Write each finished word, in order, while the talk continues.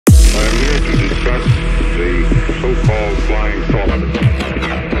so-called flying saucers.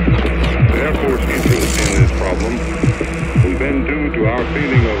 The Air Force interest in this problem has been due to our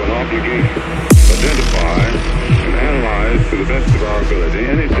feeling of an obligation to identify and analyze to the best of our ability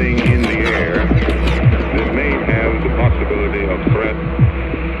anything in the air that may have the possibility of threat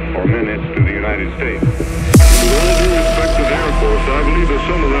or menace to the United States. With all due respect to the Air Force, I believe that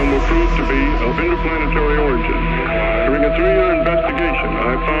some of them will prove to be of interplanetary origin. During a 3-year investigation,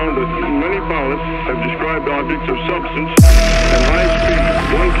 I found that many pilots have described objects of substance and high speed. In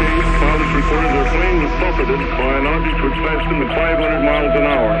one case, pilots reported their plane was buffeted by an object which passed them at 500 miles an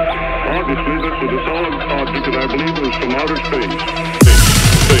hour. Obviously, this was a solid object that I believe was from outer space.